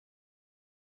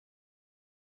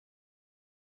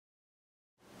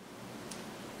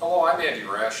Hello, I'm Andy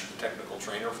Rash, the Technical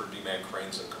Trainer for Demag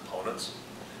Cranes and Components.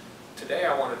 Today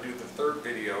I want to do the third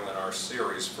video in our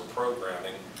series for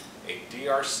programming a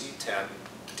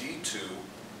DRC10D2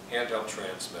 handheld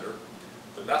transmitter.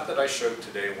 The method I showed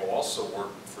today will also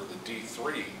work for the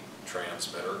D3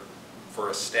 transmitter for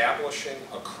establishing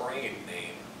a crane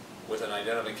name with an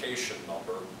identification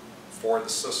number for the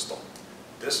system.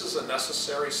 This is a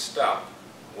necessary step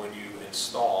when you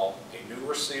install a new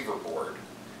receiver board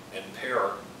and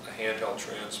pair a handheld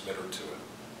transmitter to it.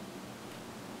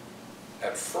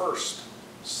 At first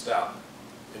step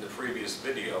in the previous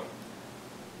video,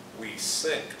 we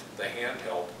synced the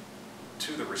handheld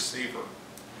to the receiver,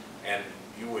 and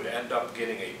you would end up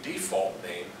getting a default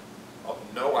name of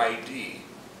no ID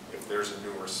if there's a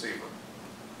new receiver.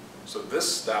 So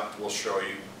this step will show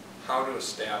you how to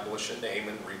establish a name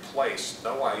and replace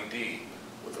no ID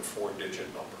with a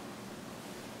 4-digit number.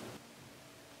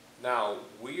 Now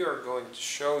we are going to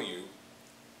show you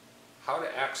how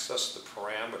to access the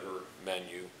parameter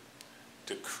menu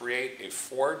to create a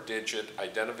 4-digit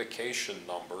identification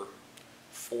number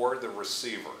for the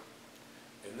receiver.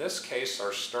 In this case,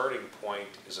 our starting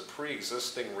point is a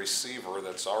pre-existing receiver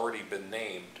that's already been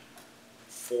named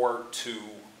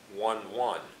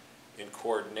 4211 in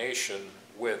coordination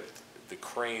with the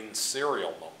crane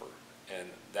serial number,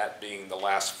 and that being the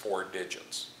last 4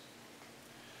 digits.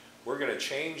 We're going to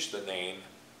change the name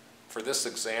for this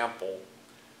example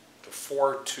to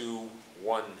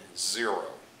 4210.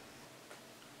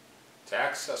 To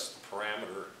access the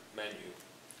parameter menu,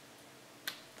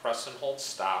 press and hold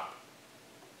stop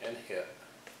and hit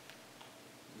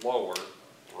lower,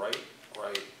 right,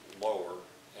 lower,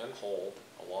 and hold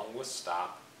along with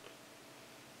stop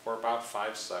for about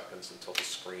 5 seconds until the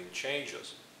screen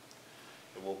changes.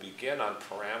 It will begin on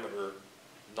parameter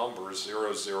number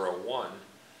 001,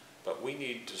 but we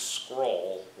need to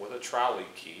scroll with a trolley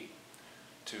key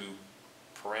to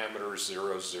parameter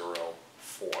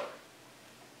 004.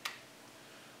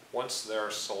 Once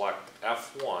there, select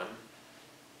F1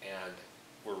 and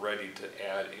we're ready to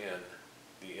add in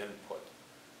the input.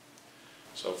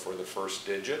 So for the first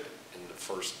digit in the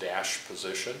first dash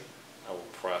position, I will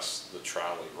press the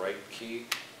trolley right key,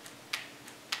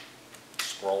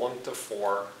 scrolling to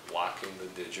 4, locking the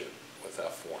digit with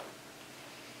F1.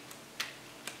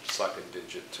 Second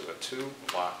digit to a 2,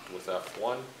 locked with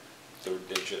F1. Third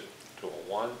digit to a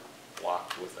 1,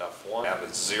 locked with F1. Have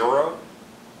a 0,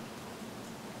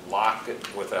 lock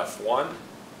it with F1.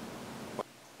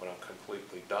 When I'm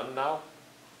completely done now,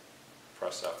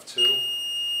 press F2,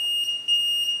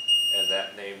 and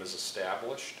that name is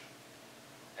established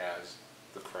as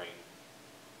the crane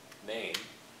name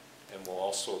and will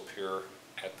also appear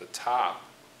at the top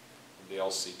of the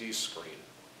LCD screen.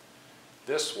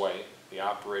 This way, the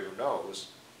operator knows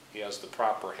he has the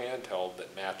proper handheld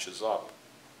that matches up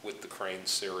with the crane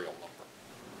serial number.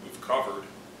 We've covered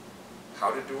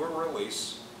how to do a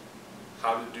release,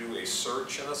 how to do a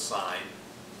search and assign,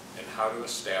 and how to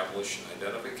establish an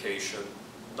identification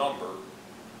number,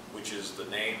 which is the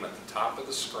name at the top of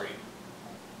the screen.